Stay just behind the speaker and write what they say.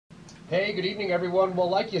Hey, good evening, everyone. Well,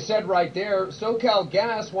 like you said right there, SoCal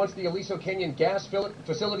Gas wants the Aliso Canyon gas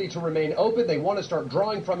facility to remain open. They want to start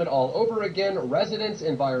drawing from it all over again. Residents,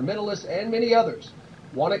 environmentalists, and many others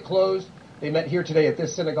want it closed. They met here today at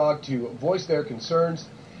this synagogue to voice their concerns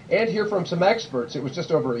and hear from some experts. It was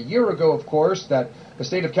just over a year ago, of course, that the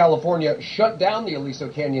state of California shut down the Aliso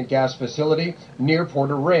Canyon gas facility near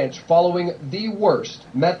Porter Ranch following the worst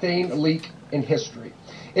methane leak in history.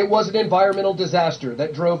 It was an environmental disaster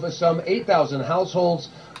that drove some 8,000 households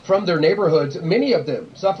from their neighborhoods, many of them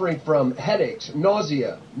suffering from headaches,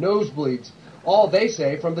 nausea, nosebleeds, all they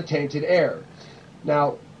say from the tainted air.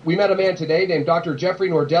 Now, we met a man today named Dr. Jeffrey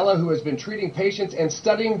Nordella, who has been treating patients and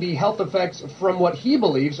studying the health effects from what he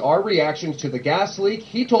believes are reactions to the gas leak.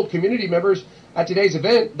 He told community members at today's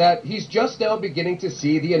event that he's just now beginning to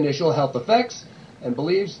see the initial health effects and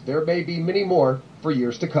believes there may be many more for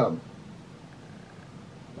years to come.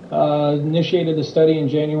 Initiated a study in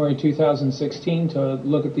January 2016 to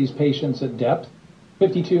look at these patients at depth.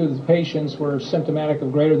 52 of the patients were symptomatic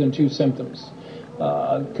of greater than 2 symptoms.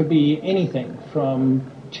 Could be anything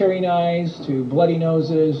from tearing eyes to bloody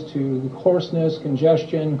noses to hoarseness,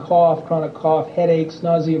 congestion, cough, chronic cough, headaches,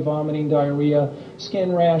 nausea, vomiting, diarrhea,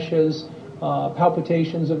 skin rashes,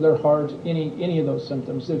 palpitations of their heart, any of those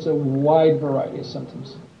symptoms. It's a wide variety of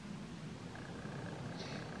symptoms.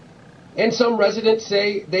 And some residents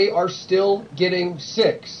say they are still getting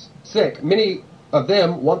sick. Many of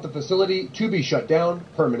them want the facility to be shut down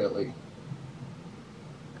permanently.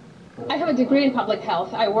 I have a degree in public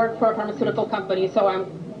health. I work for a pharmaceutical company, so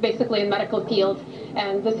I'm basically in medical field,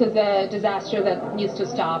 and this is a disaster that needs to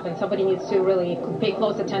stop, and somebody needs to really pay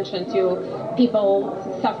close attention to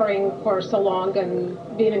people suffering for so long and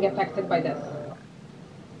being affected by this.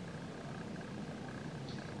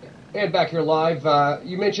 And back here live,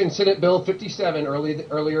 you mentioned Senate Bill 57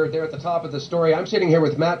 earlier there at the top of the story. I'm sitting here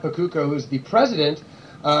with Matt Pacuco, who's the president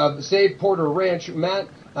of Save Porter Ranch. Matt,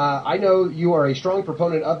 I know you are a strong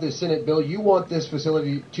proponent of this Senate bill. You want this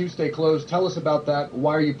facility to stay closed. Tell us about that.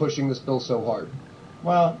 Why are you pushing this bill so hard?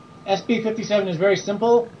 Well, SB 57 is very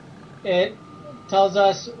simple. It tells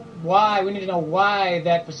us why, we need to know why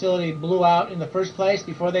that facility blew out in the first place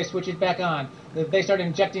before they switch it back on. If they start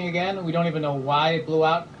injecting again, we don't even know why it blew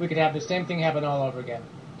out. We could have the same thing happen all over again.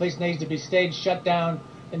 The place needs to be staged, shut down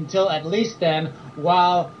until at least then,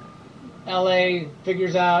 while LA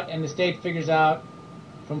figures out and the state figures out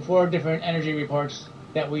from 4 different energy reports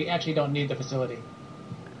that we actually don't need the facility.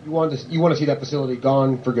 You want to see that facility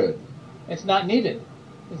gone for good? It's not needed.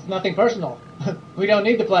 It's nothing personal. We don't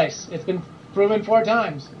need the place. It's been proven 4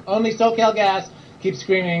 times. Only SoCal Gas keeps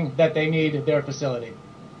screaming that they need their facility.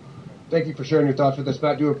 Thank you for sharing your thoughts with us,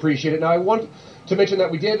 Matt. Do appreciate it. Now, I want to mention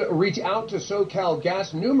that we did reach out to SoCal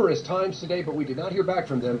Gas numerous times today, but we did not hear back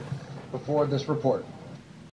from them before this report.